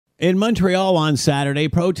In Montreal on Saturday,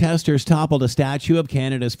 protesters toppled a statue of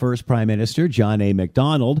Canada's first Prime Minister, John A.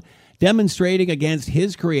 Macdonald, demonstrating against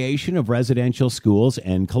his creation of residential schools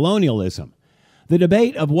and colonialism. The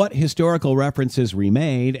debate of what historical references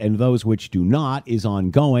remain and those which do not is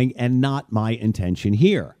ongoing and not my intention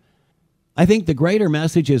here. I think the greater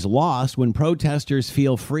message is lost when protesters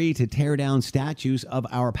feel free to tear down statues of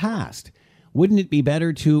our past. Wouldn't it be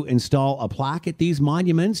better to install a plaque at these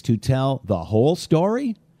monuments to tell the whole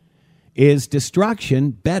story? Is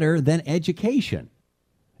destruction better than education?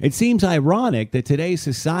 It seems ironic that today's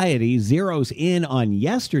society zeroes in on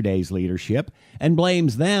yesterday's leadership and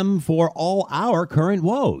blames them for all our current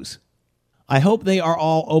woes. I hope they are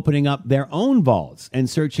all opening up their own vaults and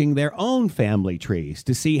searching their own family trees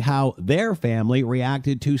to see how their family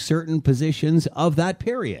reacted to certain positions of that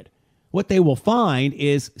period. What they will find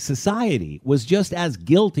is society was just as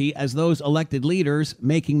guilty as those elected leaders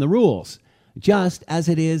making the rules, just as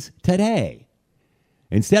it is today.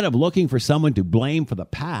 Instead of looking for someone to blame for the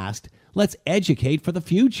past, let's educate for the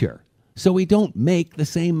future so we don't make the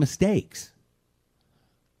same mistakes.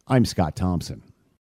 I'm Scott Thompson.